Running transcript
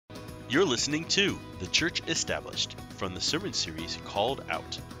You're listening to The Church Established from the sermon series Called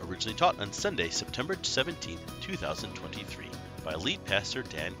Out, originally taught on Sunday, September 17, 2023, by lead pastor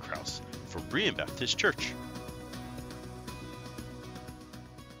Dan Krause from Berean Baptist Church.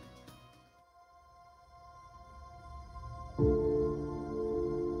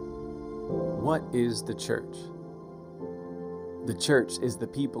 What is the church? The church is the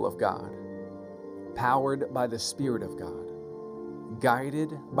people of God, powered by the Spirit of God,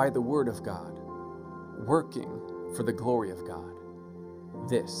 guided by the Word of God, working for the glory of God.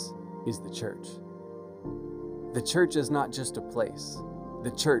 This is the church. The church is not just a place.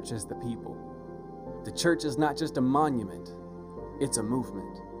 The church is the people. The church is not just a monument. It's a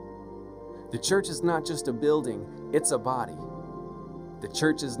movement. The church is not just a building. It's a body. The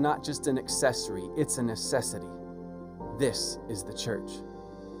church is not just an accessory. It's a necessity. This is the church.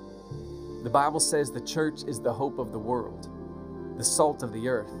 The Bible says the church is the hope of the world, the salt of the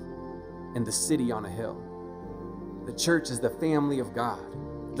earth, and the city on a hill. The church is the family of God,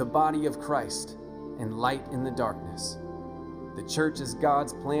 the body of Christ, and light in the darkness. The church is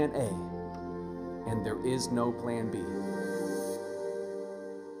God's plan A, and there is no plan B.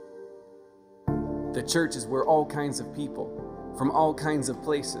 The church is where all kinds of people, from all kinds of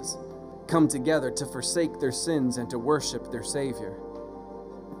places, come together to forsake their sins and to worship their Savior.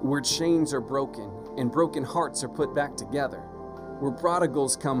 Where chains are broken and broken hearts are put back together. Where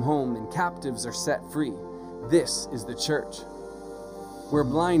prodigals come home and captives are set free. This is the church. Where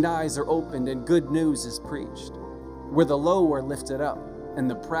blind eyes are opened and good news is preached. Where the low are lifted up and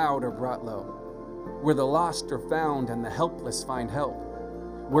the proud are brought low. Where the lost are found and the helpless find help.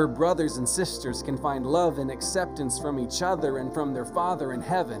 Where brothers and sisters can find love and acceptance from each other and from their Father in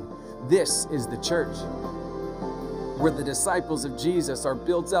heaven. This is the church. Where the disciples of Jesus are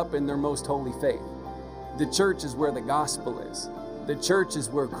built up in their most holy faith. The church is where the gospel is. The church is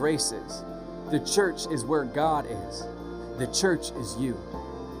where grace is. The church is where God is. The church is you.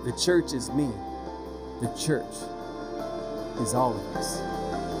 The church is me. The church is all of us.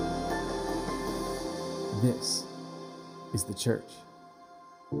 This is the church.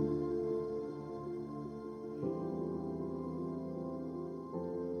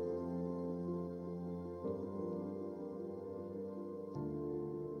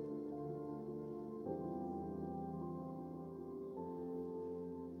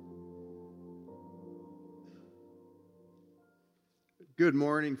 Good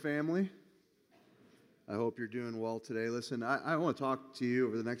morning, family. I hope you're doing well today. Listen, I want to talk to you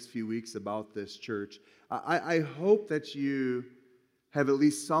over the next few weeks about this church. I hope that you have at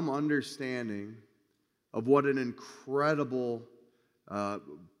least some understanding of what an incredible,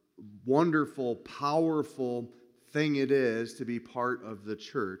 wonderful, powerful thing it is to be part of the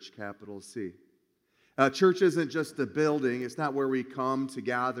church, capital C. Church isn't just a building. It's not where we come to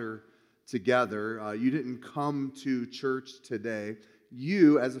gather together. You didn't come to church today.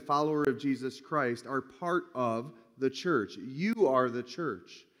 You, as a follower of Jesus Christ, are part of the church. You are the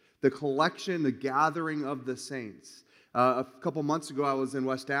church, the collection, the gathering of the saints. A couple months ago, I was in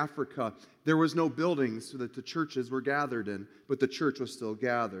West Africa. There was no buildings that the churches were gathered in, but the church was still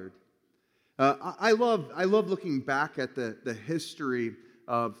gathered. I love looking back at the history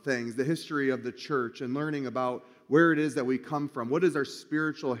of things, the history of the church, and learning about where it is that we come from. What is our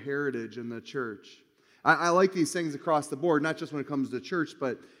spiritual heritage in the church? I like these things across the board, not just when it comes to church,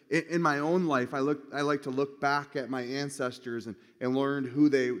 but in my own life, I like to look back at my ancestors and learn who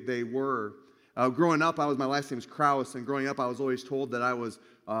they were. Growing up, my last name is Krause, and growing up, I was always told that I was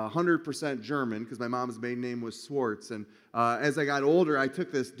 100% German because my mom's maiden name was Swartz. And as I got older, I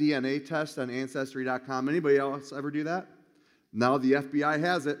took this DNA test on Ancestry.com. Anybody else ever do that? Now the FBI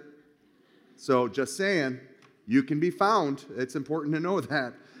has it. So just saying, you can be found. It's important to know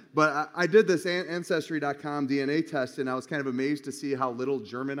that. But I did this Ancestry.com DNA test, and I was kind of amazed to see how little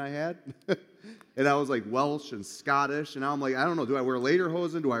German I had. And I was like Welsh and Scottish, and now I'm like, I don't know, do I wear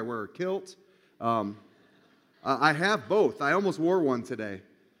lederhosen? Do I wear a kilt? I have both. I almost wore one today.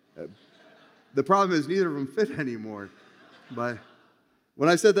 The problem is neither of them fit anymore. But when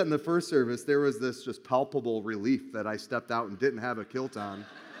I said that in the first service, there was this just palpable relief that I stepped out and didn't have a kilt on.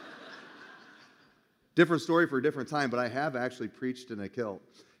 Different story for a different time, but I have actually preached in a kilt.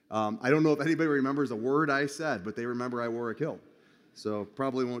 I don't know if anybody remembers a word I said, but they remember I wore a kilt. So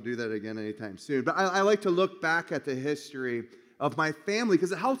probably won't do that again anytime soon. But I like to look back at the history of my family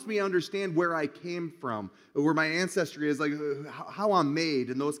because it helps me understand where I came from, where my ancestry is, like how I'm made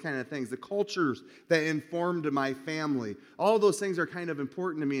and those kind of things, the cultures that informed my family. All those things are kind of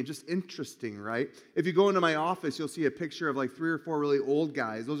important to me and just interesting, right? If you go into my office, you'll see a picture of like 3 or 4 really old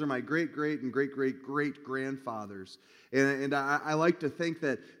guys. Those are my great-great and great-great-great-grandfathers. And I like to think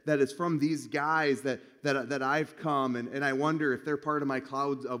that it's from these guys that I've come, and I wonder if they're part of my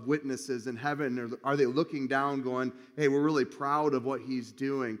cloud of witnesses in heaven, or are they looking down going, hey, we're really proud of what he's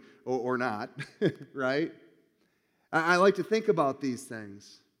doing, or not, right? I like to think about these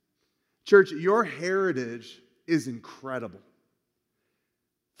things. Church, your heritage is incredible.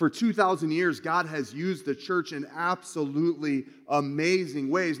 For 2,000 years, God has used the church in absolutely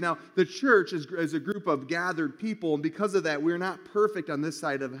amazing ways. Now, the church is a group of gathered people, and because of that, we're not perfect on this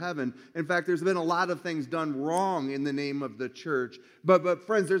side of heaven. In fact, there's been a lot of things done wrong in the name of the church. But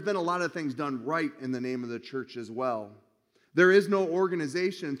friends, there's been a lot of things done right in the name of the church as well. There is no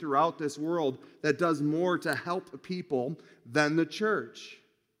organization throughout this world that does more to help people than the church.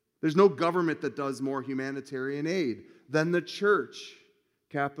 There's no government that does more humanitarian aid than the church.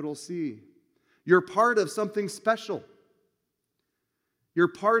 Capital C. You're part of something special. You're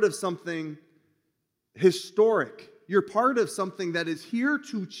part of something historic. You're part of something that is here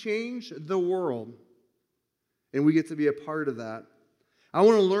to change the world. And we get to be a part of that. I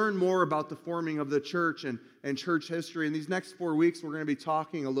want to learn more about the forming of the church and church history. In these next 4 weeks, we're going to be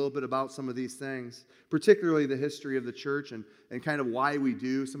talking a little bit about some of these things, particularly the history of the church and kind of why we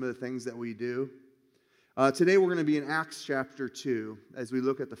do some of the things that we do. Today we're going to be in Acts chapter 2 as we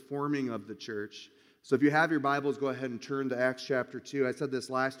look at the forming of the church. So if you have your Bibles, go ahead and turn to Acts chapter 2. I said this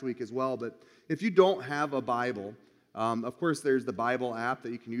last week as well, but if you don't have a Bible, of course there's the Bible app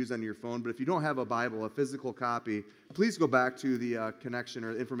that you can use on your phone, but if you don't have a Bible, a physical copy, please go back to the connection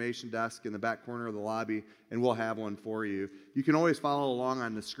or information desk in the back corner of the lobby, and we'll have one for you. You can always follow along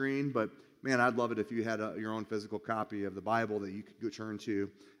on the screen, but man, I'd love it if you had your own physical copy of the Bible that you could go turn to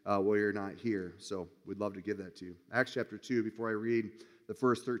while you're not here. So we'd love to give that to you. Acts chapter 2, before I read the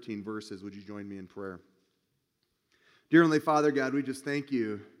first 13 verses, would you join me in prayer? Dear Heavenly Father, God, we just thank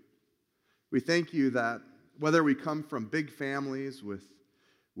you. We thank you that whether we come from big families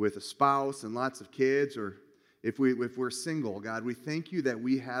with a spouse and lots of kids, or if we're single, God, we thank you that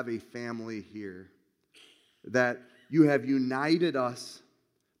we have a family here, that you have united us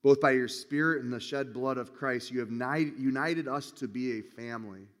both by your Spirit and the shed blood of Christ. You have united us to be a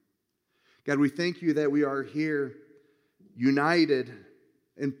family. God, we thank you that we are here united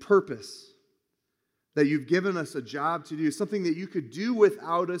in purpose, that you've given us a job to do, something that you could do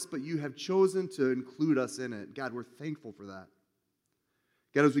without us, but you have chosen to include us in it. God, we're thankful for that.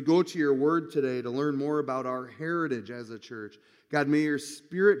 God, as we go to your word today to learn more about our heritage as a church, God, may your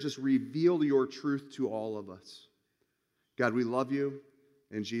Spirit just reveal your truth to all of us. God, we love you.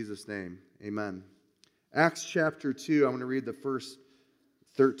 In Jesus' name, amen. Acts chapter 2, I'm going to read the first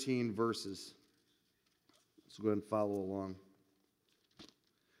 13 verses. So go ahead and follow along.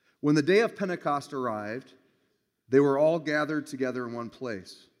 When the day of Pentecost arrived, they were all gathered together in one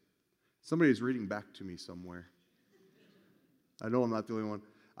place. Somebody's reading back to me somewhere. I know I'm not the only one.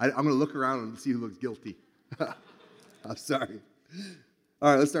 I'm going to look around and see who looks guilty. I'm sorry.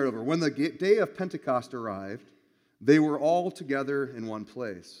 All right, let's start over. When the day of Pentecost arrived, they were all together in one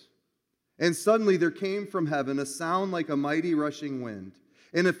place. And suddenly there came from heaven a sound like a mighty rushing wind,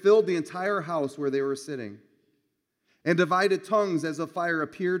 and it filled the entire house where they were sitting. And divided tongues as of fire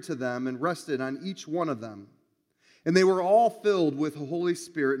appeared to them and rested on each one of them. And they were all filled with the Holy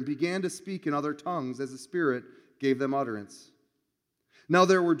Spirit and began to speak in other tongues as the Spirit gave them utterance. Now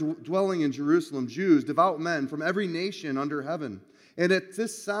there were dwelling in Jerusalem Jews, devout men from every nation under heaven. And at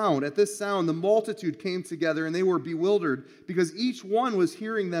this sound, the multitude came together, and they were bewildered, because each one was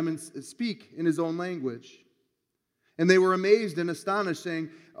hearing them speak in his own language. And they were amazed and astonished, saying,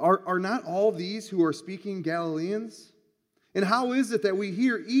 Are not all these who are speaking Galileans? And how is it that we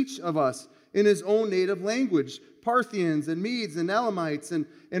hear each of us in his own native language? Parthians and Medes and Elamites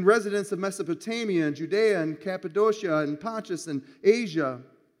and residents of Mesopotamia and Judea and Cappadocia and Pontus and Asia,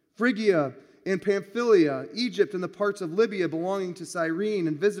 Phrygia and Pamphylia, Egypt and the parts of Libya belonging to Cyrene,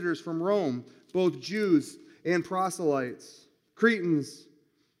 and visitors from Rome, both Jews and proselytes, Cretans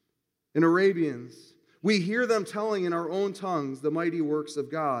and Arabians. We hear them telling in our own tongues the mighty works of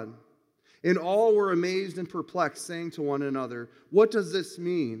God. And all were amazed and perplexed, saying to one another, What does this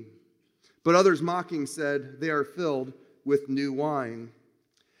mean? But others mocking said, They are filled with new wine.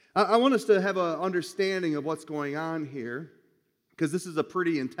 I want us to have an understanding of what's going on here, because this is a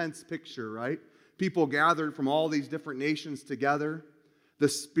pretty intense picture, right? People gathered from all these different nations together. The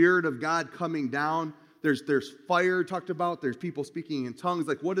Spirit of God coming down. There's fire talked about. There's people speaking in tongues.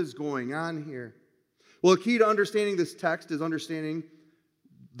 Like, what is going on here? Well, a key to understanding this text is understanding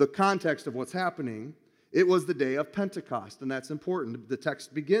the context of what's happening. It was the day of Pentecost, and that's important. The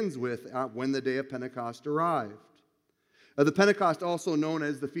text begins with when the day of Pentecost arrived. The Pentecost, also known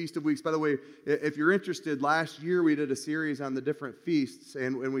as the Feast of Weeks. By the way, if you're interested, last year we did a series on the different feasts,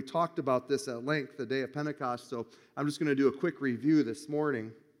 and we talked about this at length, the day of Pentecost, so I'm just going to do a quick review this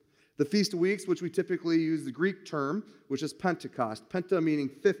morning. The Feast of Weeks, which we typically use the Greek term, which is Pentecost, penta meaning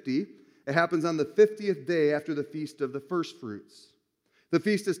 50. It happens on the 50th day after the Feast of the First Fruits. The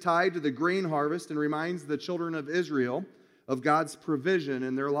feast is tied to the grain harvest and reminds the children of Israel of God's provision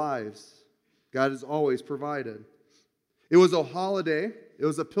in their lives. God has always provided. It was a holiday. It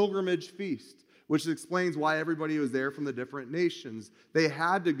was a pilgrimage feast, which explains why everybody was there from the different nations. They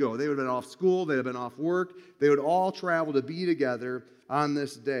had to go. They would have been off school. They would have been off work. They would all travel to be together on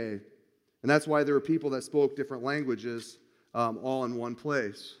this day. And that's why there were people that spoke different languages all in one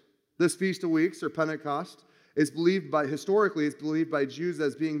place. This Feast of Weeks, or Pentecost, historically it's believed by Jews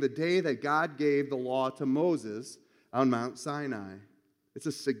as being the day that God gave the law to Moses on Mount Sinai. It's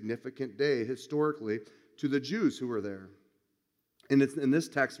a significant day historically to the Jews who were there. And in this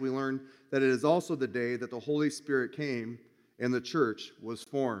text, we learn that it is also the day that the Holy Spirit came and the church was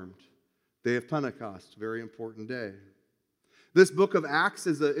formed. Day of Pentecost, very important day. This book of Acts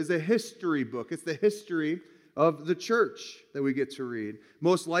is a history book. It's the history of the church that we get to read.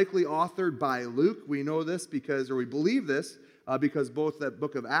 Most likely authored by Luke. We know this we believe this, because both the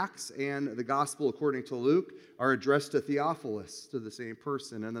book of Acts and the Gospel according to Luke are addressed to Theophilus, to the same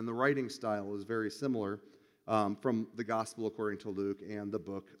person. And then the writing style is very similar from the Gospel according to Luke and the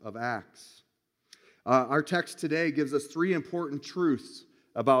book of Acts. Our text today gives us three important truths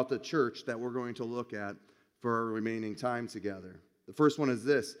about the church that we're going to look at for our remaining time together. The first one is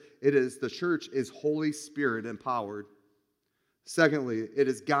this: the church is Holy Spirit empowered. Secondly, it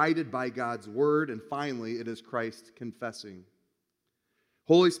is guided by God's word. And finally, it is Christ confessing.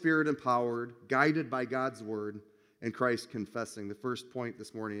 Holy Spirit empowered, guided by God's word, and Christ confessing. The first point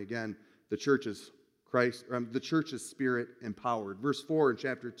this morning, again, the church is Spirit empowered. Verse 4 in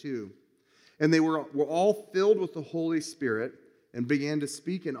chapter 2. And they were all filled with the Holy Spirit and began to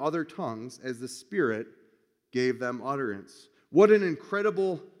speak in other tongues as the Spirit gave them utterance. What an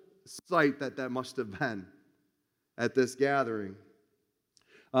incredible sight that must have been at this gathering.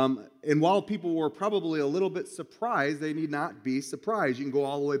 And while people were probably a little bit surprised, they need not be surprised. You can go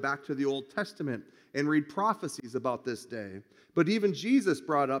all the way back to the Old Testament and read prophecies about this day. But even Jesus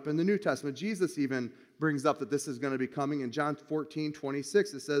brought up in the New Testament, Jesus even brings up that this is going to be coming. In John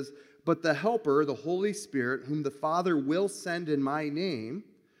 14:26, it says, "But the Helper, the Holy Spirit, whom the Father will send in my name,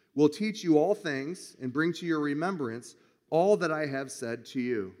 will teach you all things and bring to your remembrance all that I have said to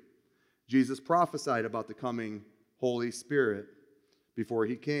you." Jesus prophesied about the coming Holy Spirit before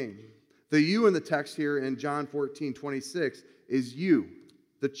he came. The you in the text here in John 14:26 is you,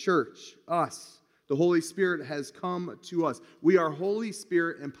 the church, us. The Holy Spirit has come to us. We are Holy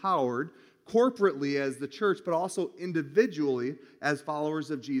Spirit empowered corporately as the church, but also individually as followers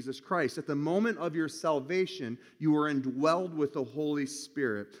of Jesus Christ. At the moment of your salvation, you are indwelled with the Holy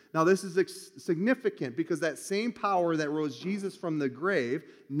Spirit. Now, this is significant because that same power that rose Jesus from the grave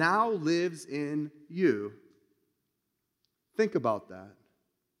now lives in you. Think about that.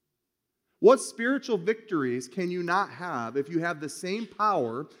 What spiritual victories can you not have if you have the same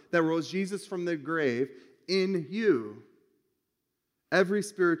power that rose Jesus from the grave in you? Every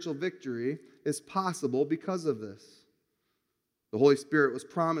spiritual victory is possible because of this. The Holy Spirit was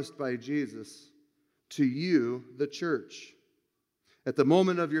promised by Jesus to you, the church. At the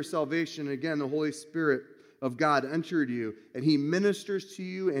moment of your salvation, again, the Holy Spirit of God entered you, and he ministers to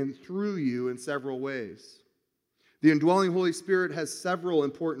you and through you in several ways. The indwelling Holy Spirit has several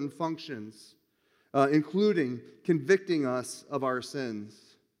important functions, including convicting us of our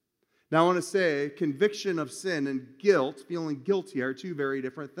sins. Now, I want to say conviction of sin and guilt, feeling guilty, are two very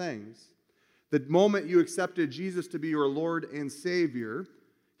different things. The moment you accepted Jesus to be your Lord and Savior,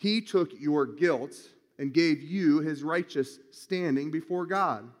 he took your guilt and gave you his righteous standing before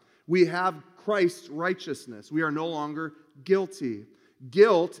God. We have Christ's righteousness. We are no longer guilty.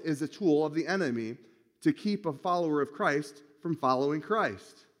 Guilt is a tool of the enemy to keep a follower of Christ from following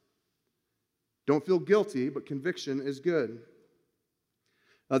Christ. Don't feel guilty, but conviction is good.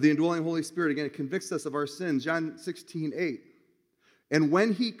 The indwelling Holy Spirit, again, convicts us of our sins. John 16:8. And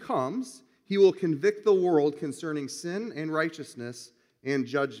when he comes, he will convict the world concerning sin and righteousness and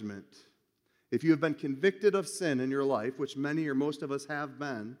judgment. If you have been convicted of sin in your life, which many or most of us have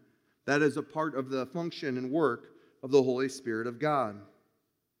been, that is a part of the function and work of the Holy Spirit of God.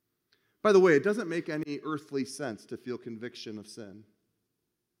 By the way, it doesn't make any earthly sense to feel conviction of sin.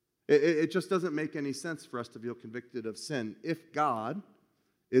 It just doesn't make any sense for us to feel convicted of sin if God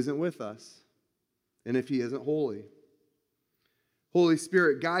isn't with us and if he isn't holy. Holy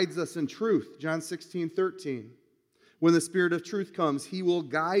Spirit guides us in truth. John 16:13. When the Spirit of truth comes, he will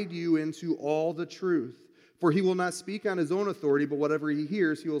guide you into all the truth. For he will not speak on his own authority, but whatever he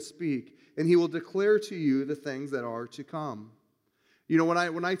hears, he will speak, and he will declare to you the things that are to come. You know,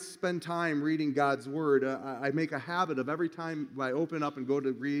 when I spend time reading God's Word, I make a habit of every time I open up and go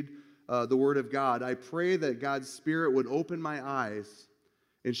to read the Word of God, I pray that God's Spirit would open my eyes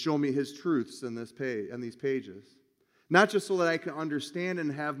and show me his truths in these pages. Not just so that I can understand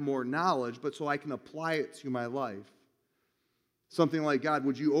and have more knowledge, but so I can apply it to my life. Something like, God,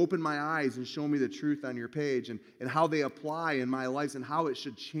 would you open my eyes and show me the truth on your page and how they apply in my life and how it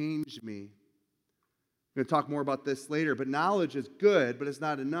should change me. I'm going to talk more about this later, but knowledge is good, but it's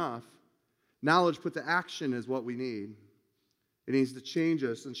not enough. Knowledge put to action is what we need. It needs to change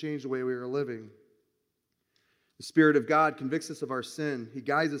us and change the way we are living. The Spirit of God convicts us of our sin. He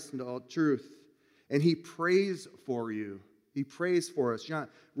guides us into all truth. And he prays for you. He prays for us.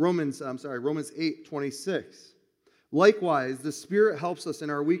 Romans 8:26. Likewise, the Spirit helps us in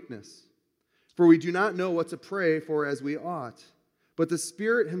our weakness. For we do not know what to pray for as we ought. But the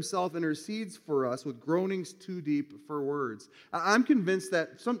Spirit himself intercedes for us with groanings too deep for words. I'm convinced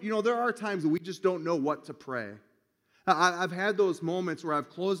that there are times that we just don't know what to pray. I've had those moments where I've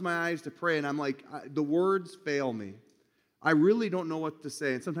closed my eyes to pray and I'm like, the words fail me. I really don't know what to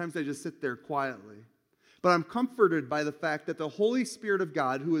say. And sometimes I just sit there quietly. But I'm comforted by the fact that the Holy Spirit of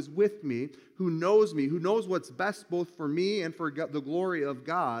God, who is with me, who knows what's best both for me and for the glory of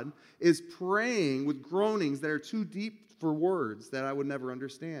God, is praying with groanings that are too deep for words that I would never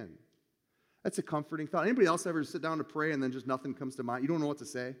understand. That's a comforting thought. Anybody else ever sit down to pray and then just nothing comes to mind? You don't know what to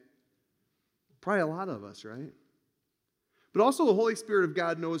say? Probably a lot of us, right? But also the Holy Spirit of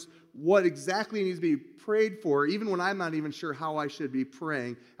God knows what exactly needs to be prayed for, even when I'm not even sure how I should be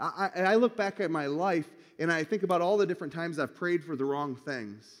praying. I look back at my life and I think about all the different times I've prayed for the wrong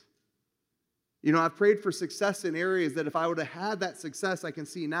things. You know, I've prayed for success in areas that if I would have had that success, I can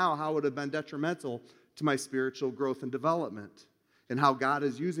see now how it would have been detrimental to my spiritual growth and development and how God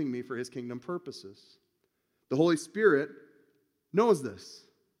is using me for his kingdom purposes. The Holy Spirit knows this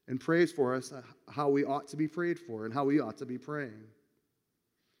and prays for us how we ought to be prayed for and how we ought to be praying.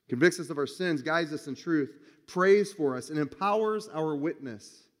 Convicts us of our sins, guides us in truth, prays for us, and empowers our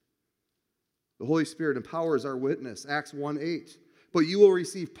witness. The Holy Spirit empowers our witness. Acts 1:8. But you will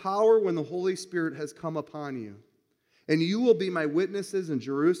receive power when the Holy Spirit has come upon you. And you will be my witnesses in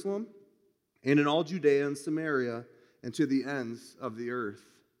Jerusalem and in all Judea and Samaria and to the ends of the earth.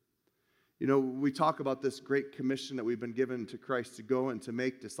 You know, we talk about this great commission that we've been given to Christ to go and to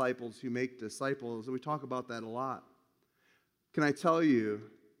make disciples who make disciples, and we talk about that a lot. Can I tell you,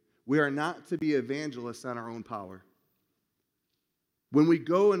 we are not to be evangelists on our own power. When we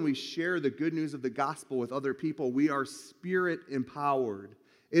go and we share the good news of the gospel with other people, we are Spirit empowered.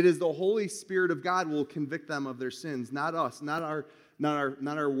 It is the Holy Spirit of God who will convict them of their sins, not us, not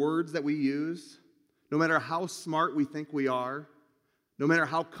our words that we use, no matter how smart we think we are. No matter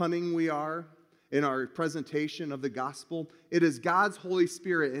how cunning we are in our presentation of the gospel, it is God's Holy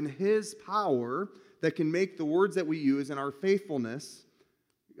Spirit and his power that can make the words that we use and our faithfulness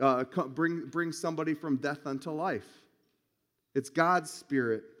bring somebody from death unto life. It's God's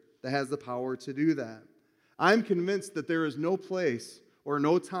Spirit that has the power to do that. I'm convinced that there is no place or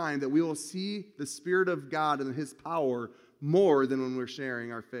no time that we will see the Spirit of God and his power more than when we're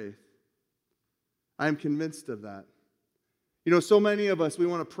sharing our faith. I'm convinced of that. You know, so many of us, we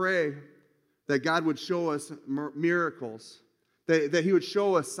want to pray that God would show us miracles, that he would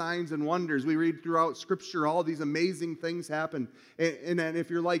show us signs and wonders. We read throughout Scripture all these amazing things happen. And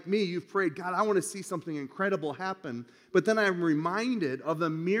if you're like me, you've prayed, God, I want to see something incredible happen. But then I'm reminded of the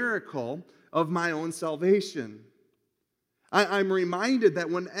miracle of my own salvation. I'm reminded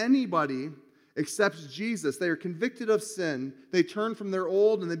that when anybody accepts Jesus, they are convicted of sin, they turn from their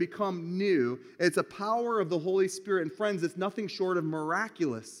old and they become new. It's a power of the Holy Spirit. And friends, it's nothing short of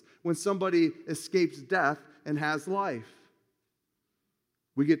miraculous when somebody escapes death and has life.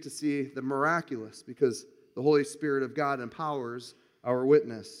 We get to see the miraculous because the Holy Spirit of God empowers our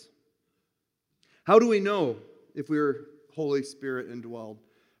witness. How do we know if we're Holy Spirit indwelled?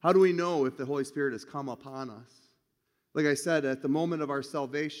 How do we know if the Holy Spirit has come upon us? Like I said, at the moment of our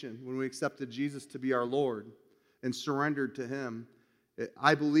salvation, when we accepted Jesus to be our Lord and surrendered to him,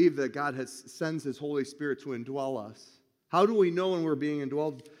 I believe that God sends his Holy Spirit to indwell us. How do we know when we're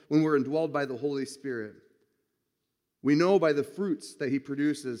indwelled by the Holy Spirit? We know by the fruits that he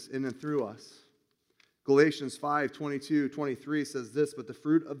produces in and through us. Galatians 5:22-23 says this, but the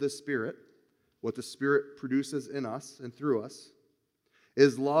fruit of the Spirit, what the Spirit produces in us and through us,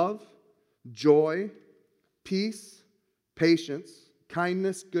 is love, joy, peace, patience,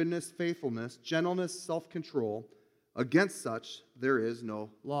 kindness, goodness, faithfulness, gentleness, self-control. Against such, there is no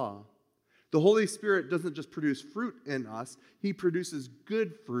law. The Holy Spirit doesn't just produce fruit in us, He produces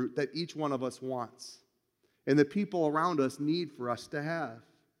good fruit that each one of us wants and the people around us need for us to have.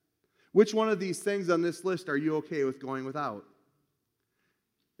 Which one of these things on this list are you okay with going without?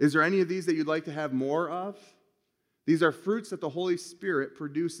 Is there any of these that you'd like to have more of? These are fruits that the Holy Spirit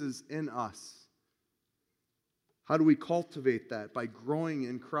produces in us. How do we cultivate that? By growing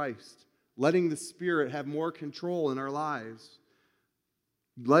in Christ, letting the Spirit have more control in our lives,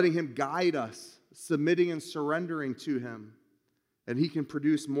 letting Him guide us, submitting and surrendering to Him, and He can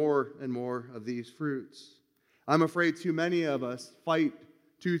produce more and more of these fruits. I'm afraid too many of us fight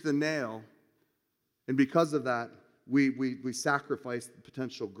tooth and nail, and because of that, we sacrifice the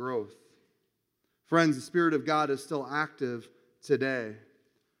potential growth. Friends, the Spirit of God is still active today.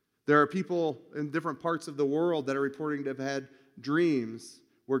 There are people in different parts of the world that are reporting to have had dreams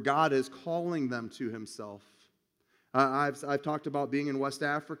where God is calling them to Himself. I've talked about being in West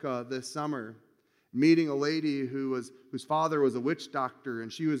Africa this summer, meeting a lady whose father was a witch doctor,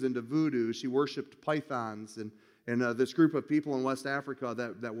 and she was into voodoo. She worshipped pythons, and this group of people in West Africa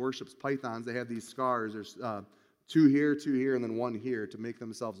that worships pythons, they have these scars. There's two here, and then one here to make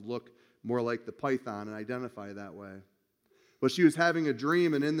themselves look more like the python and identify that way. But she was having a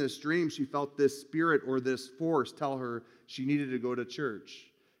dream, and in this dream, she felt this spirit or this force tell her she needed to go to church.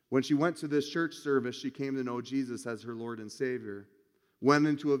 When she went to this church service, she came to know Jesus as her Lord and Savior. Went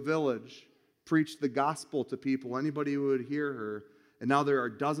into a village, preached the gospel to people, anybody who would hear her, and now there are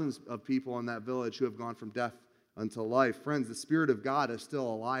dozens of people in that village who have gone from death unto life. Friends, the Spirit of God is still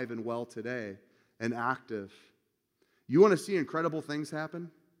alive and well today and active. You want to see incredible things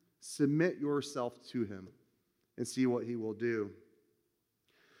happen? Submit yourself to Him and see what He will do.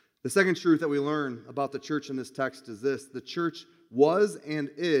 The second truth that we learn about the church in this text is this: the church was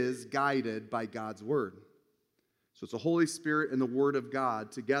and is guided by God's Word. So it's the Holy Spirit and the Word of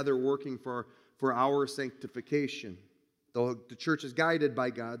God together working for our sanctification. The church is guided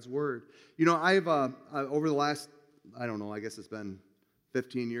by God's Word. You know, I've over the last, I don't know, I guess it's been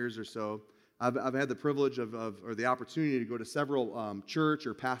 15 years or so, I've had the privilege or the opportunity to go to several church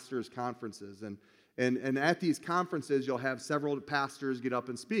or pastors' conferences. And at these conferences, you'll have several pastors get up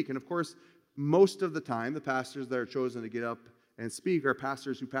and speak. And of course, most of the time, the pastors that are chosen to get up and speak are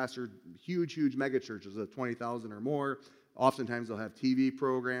pastors who pastor huge megachurches of 20,000 or more. Oftentimes, they'll have TV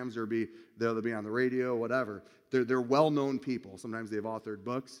programs or they'll be on the radio, whatever. They're well-known people. Sometimes they've authored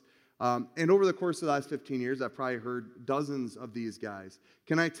books. And over the course of the last 15 years, I've probably heard dozens of these guys.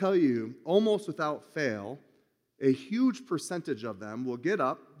 Can I tell you, almost without fail, a huge percentage of them will get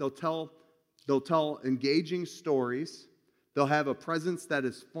up, they'll tell engaging stories, they'll have a presence that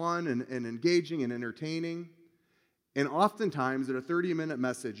is fun and engaging and entertaining, and oftentimes in a 30-minute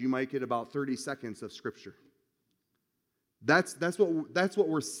message, you might get about 30 seconds of Scripture. That's what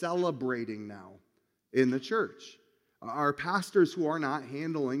we're celebrating now in the church. Our pastors who are not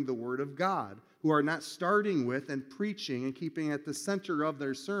handling the Word of God, who are not starting with and preaching and keeping at the center of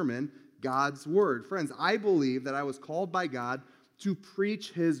their sermon God's Word. Friends, I believe that I was called by God to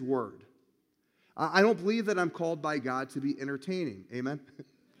preach His Word. I don't believe that I'm called by God to be entertaining. Amen?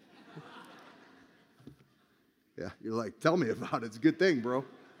 Yeah, you're like, tell me about it. It's a good thing, bro.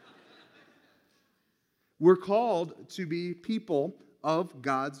 We're called to be people of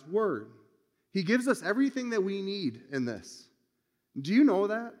God's Word. He gives us everything that we need in this. Do you know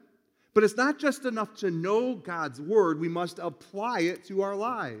that? But it's not just enough to know God's Word. We must apply it to our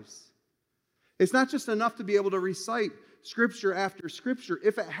lives. It's not just enough to be able to recite Scripture after Scripture.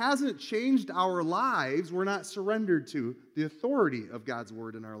 If it hasn't changed our lives, we're not surrendered to the authority of God's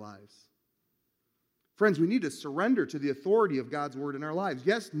Word in our lives. Friends, we need to surrender to the authority of God's Word in our lives.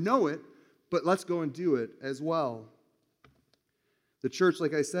 Yes, know it, but let's go and do it as well. The church,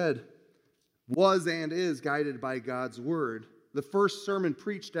 like I said, was and is guided by God's Word. The first sermon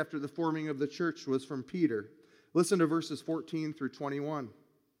preached after the forming of the church was from Peter. Listen to verses 14 through 21.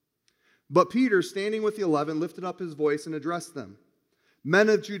 But Peter, standing with the 11, lifted up his voice and addressed them. Men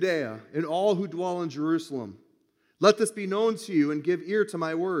of Judea and all who dwell in Jerusalem, let this be known to you and give ear to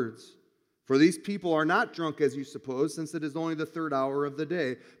my words. For these people are not drunk as you suppose, since it is only the third hour of the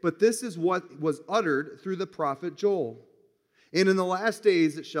day. But this is what was uttered through the prophet Joel. And in the last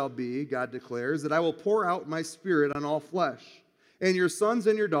days it shall be, God declares, that I will pour out my Spirit on all flesh. And your sons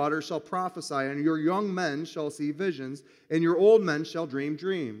and your daughters shall prophesy, and your young men shall see visions, and your old men shall dream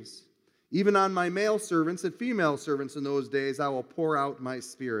dreams. Even on my male servants and female servants in those days I will pour out my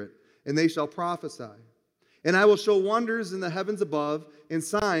Spirit, and they shall prophesy. And I will show wonders in the heavens above, and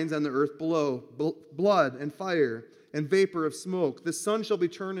signs on the earth below, blood and fire and vapor of smoke. The sun shall be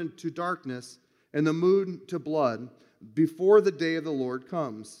turned into darkness, and the moon to blood, before the day of the Lord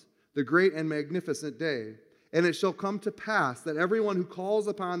comes, the great and magnificent day. And it shall come to pass that everyone who calls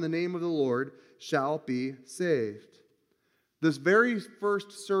upon the name of the Lord shall be saved. This very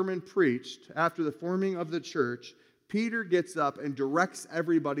first sermon preached after the forming of the church, Peter gets up and directs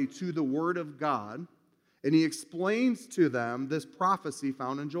everybody to the Word of God, and he explains to them this prophecy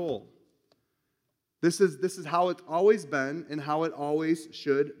found in Joel. This is how it's always been and how it always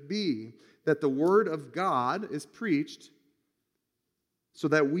should be, that the Word of God is preached so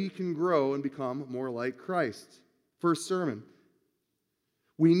that we can grow and become more like Christ. First sermon.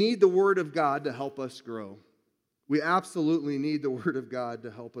 We need the Word of God to help us grow. We absolutely need the Word of God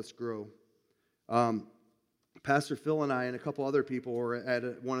to help us grow. Pastor Phil and I and a couple other people were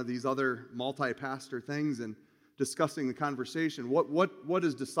at one of these other multi-pastor things and discussing the conversation. What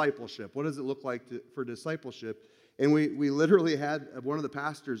is discipleship? What does it look like for discipleship? And we literally had one of the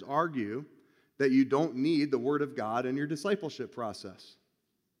pastors argue that you don't need the Word of God in your discipleship process.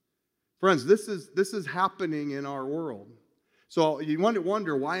 Friends, this is happening in our world. So you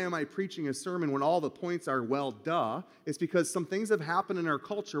wonder, why am I preaching a sermon when all the points are well, duh? It's because some things have happened in our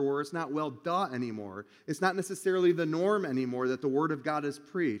culture where it's not well, duh anymore. It's not necessarily the norm anymore that the Word of God is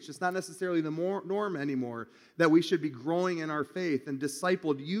preached. It's not necessarily the norm anymore that we should be growing in our faith and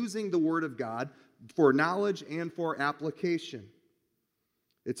discipled using the Word of God for knowledge and for application.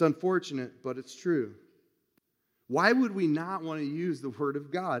 It's unfortunate, but it's true. Why would we not want to use the Word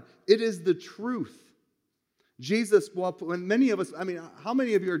of God? It is the truth. Jesus, when many of us, how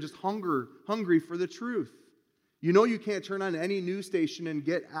many of you are just hungry for the truth? You know you can't turn on any news station and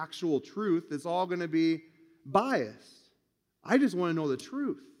get actual truth. It's all going to be biased. I just want to know the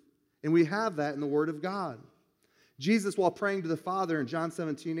truth. And we have that in the Word of God. Jesus, while praying to the Father in John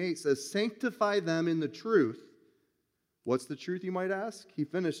 17:8, says, sanctify them in the truth. What's the truth, you might ask? He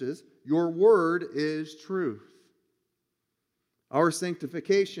finishes, your word is truth. Our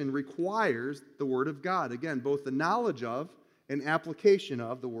sanctification requires the Word of God. Again, both the knowledge of and application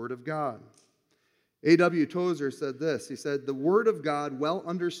of the Word of God. A.W. Tozer said this. He said, the Word of God, well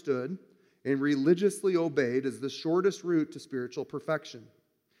understood and religiously obeyed, is the shortest route to spiritual perfection.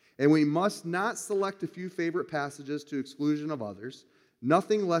 And we must not select a few favorite passages to exclusion of others.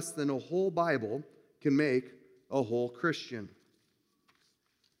 Nothing less than a whole Bible can make a whole Christian.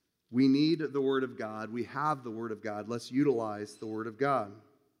 We need the Word of God. We have the Word of God. Let's utilize the Word of God.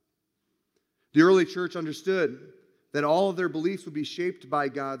 The early church understood that all of their beliefs would be shaped by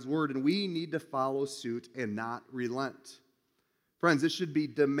God's Word, and we need to follow suit and not relent. Friends, this should be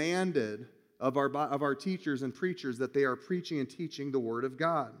demanded of our teachers and preachers that they are preaching and teaching the Word of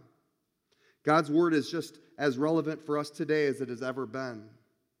God. God's Word is just as relevant for us today as it has ever been.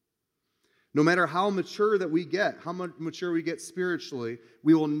 No matter how mature that we get, how much mature we get spiritually,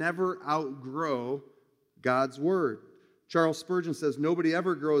 we will never outgrow God's Word. Charles Spurgeon says, nobody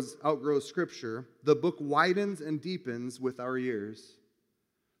ever outgrows Scripture. The book widens and deepens with our years.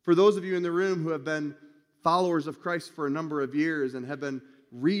 For those of you in the room who have been followers of Christ for a number of years and have been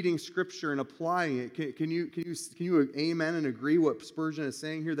reading Scripture and applying it, can you amen and agree what Spurgeon is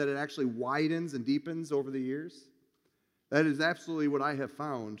saying here, that it actually widens and deepens over the years? That is absolutely what I have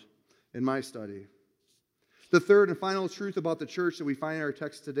found in my study. The third and final truth about the church that we find in our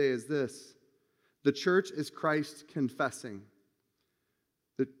text today is this. The church is Christ confessing.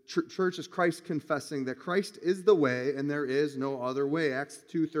 The church is Christ confessing that Christ is the way and there is no other way. Acts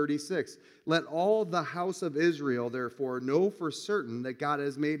 2:36. Let all the house of Israel, therefore, know for certain that God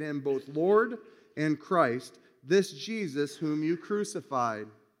has made him both Lord and Christ, this Jesus whom you crucified.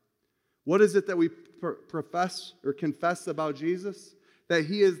 What is it that we profess or confess about Jesus? That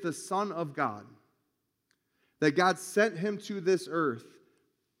he is the Son of God. That God sent him to this earth,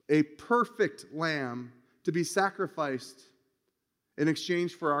 a perfect lamb, to be sacrificed in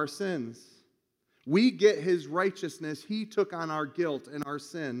exchange for our sins. We get his righteousness. He took on our guilt and our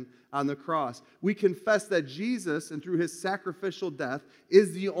sin on the cross. We confess that Jesus, and through his sacrificial death,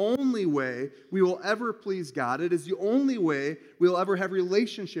 is the only way we will ever please God. It is the only way we will ever have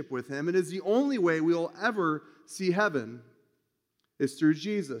relationship with him. It is the only way we will ever see heaven. Is through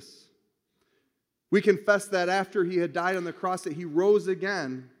Jesus. We confess that after he had died on the cross, that he rose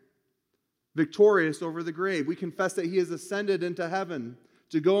again, victorious over the grave. We confess that he has ascended into heaven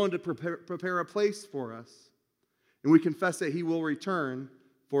to go and to prepare a place for us. And we confess that he will return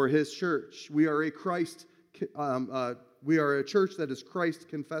for his church. We are a church that is Christ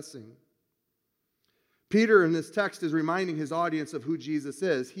confessing. Peter in this text is reminding his audience of who Jesus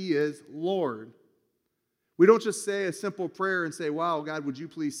is. He is Lord. We don't just say a simple prayer and say, wow, God, would you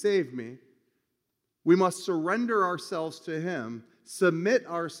please save me? We must surrender ourselves to him, submit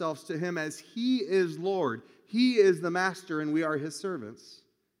ourselves to him as he is Lord. He is the master and we are his servants.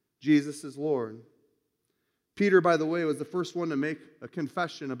 Jesus is Lord. Peter, by the way, was the first one to make a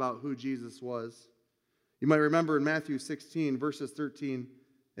confession about who Jesus was. You might remember in Matthew 16, verses 13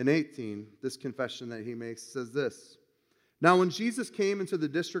 and 18, this confession that he makes says this. Now when Jesus came into the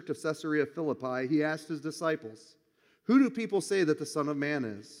district of Caesarea Philippi, he asked his disciples, "Who do people say that the Son of Man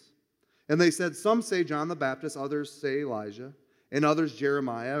is?" And they said, "Some say John the Baptist, others say Elijah, and others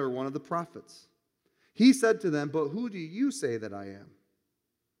Jeremiah or one of the prophets." He said to them, "But who do you say that I am?"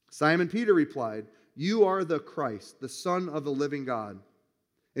 Simon Peter replied, "You are the Christ, the Son of the living God."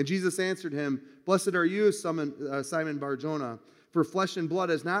 And Jesus answered him, "Blessed are you, Simon Bar-Jonah, for flesh and blood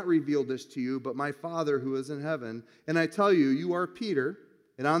has not revealed this to you, but my Father who is in heaven. And I tell you, you are Peter,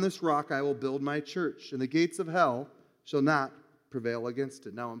 and on this rock I will build my church, and the gates of hell shall not prevail against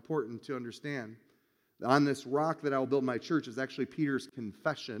it." Now, important to understand, on this rock that I will build my church is actually Peter's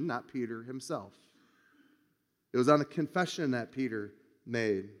confession, not Peter himself. It was on the confession that Peter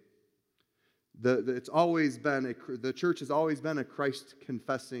made. The church has always been a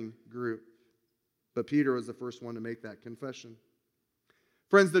Christ-confessing group, but Peter was the first one to make that confession.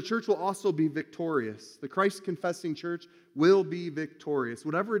 Friends, the church will also be victorious. The Christ-confessing church will be victorious.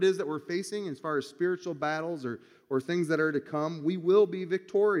 Whatever it is that we're facing as far as spiritual battles or things that are to come, we will be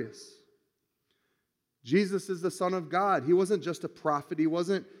victorious. Jesus is the Son of God. He wasn't just a prophet. He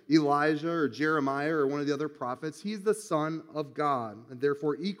wasn't Elijah or Jeremiah or one of the other prophets. He's the Son of God and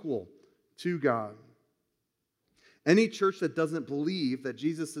therefore equal to God. Any church that doesn't believe that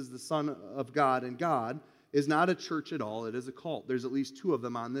Jesus is the Son of God and God is not a church at all. It is a cult. There's at least two of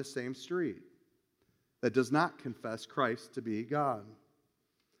them on this same street that does not confess Christ to be God.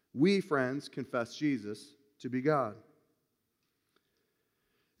 We, friends, confess Jesus to be God.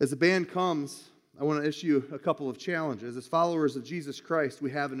 As the band comes, I want to issue a couple of challenges. As followers of Jesus Christ,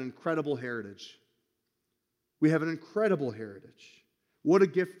 we have an incredible heritage. We have an incredible heritage. What a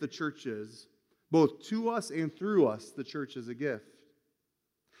gift the church is. Both to us and through us, the church is a gift.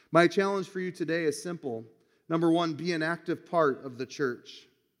 My challenge for you today is simple. Number one, be an active part of the church.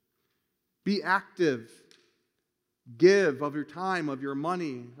 Be active. Give of your time, of your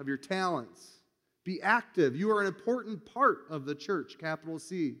money, of your talents. Be active. You are an important part of the church, capital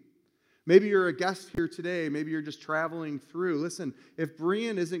C. Maybe you're a guest here today. Maybe you're just traveling through. Listen, if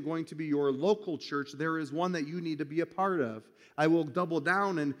Berean isn't going to be your local church, there is one that you need to be a part of. I will double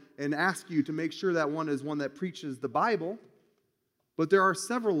down and ask you to make sure that one is one that preaches the Bible, but there are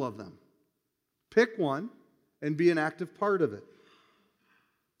several of them. Pick one and be an active part of it.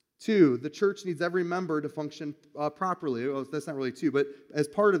 2, the church needs every member to function properly. Well, that's not really 2, but as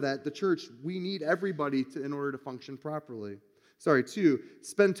part of that, the church, we need everybody in order to function properly. 2,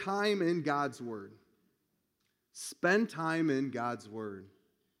 spend time in God's Word. Spend time in God's Word.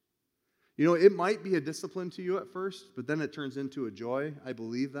 You know, it might be a discipline to you at first, but then it turns into a joy. I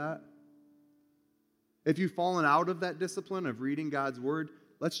believe that. If you've fallen out of that discipline of reading God's Word,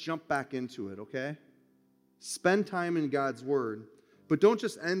 let's jump back into it, okay? Spend time in God's Word. But don't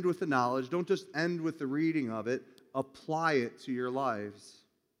just end with the knowledge. Don't just end with the reading of it. Apply it to your lives.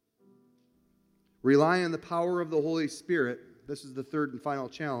 Rely on the power of the Holy Spirit. This is the third and final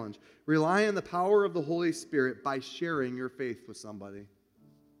challenge. Rely on the power of the Holy Spirit by sharing your faith with somebody.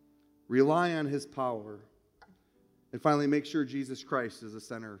 Rely on His power. And finally, make sure Jesus Christ is the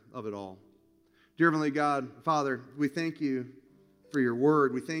center of it all. Dear Heavenly God, Father, we thank you for your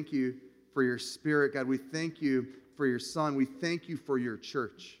word. We thank you for your Spirit. God, we thank you for your Son. We thank you for your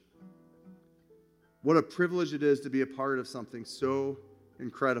church. What a privilege it is to be a part of something so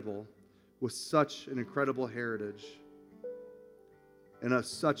incredible with such an incredible heritage and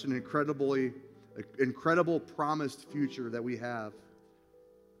such an incredible promised future that we have.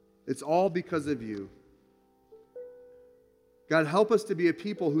 It's all because of you. God, help us to be a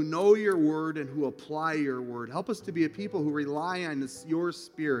people who know your word and who apply your word. Help us to be a people who rely on your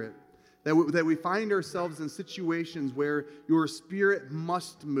Spirit, that we find ourselves in situations where your Spirit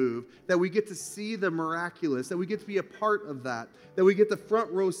must move, that we get to see the miraculous, that we get to be a part of that we get the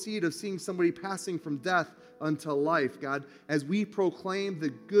front row seat of seeing somebody passing from death unto life, God, as we proclaim the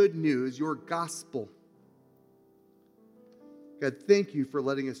good news, your gospel. God, thank you for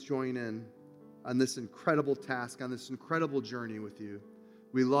letting us join in on this incredible task, on this incredible journey with you.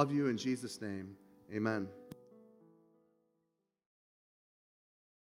 We love you in Jesus' name. Amen.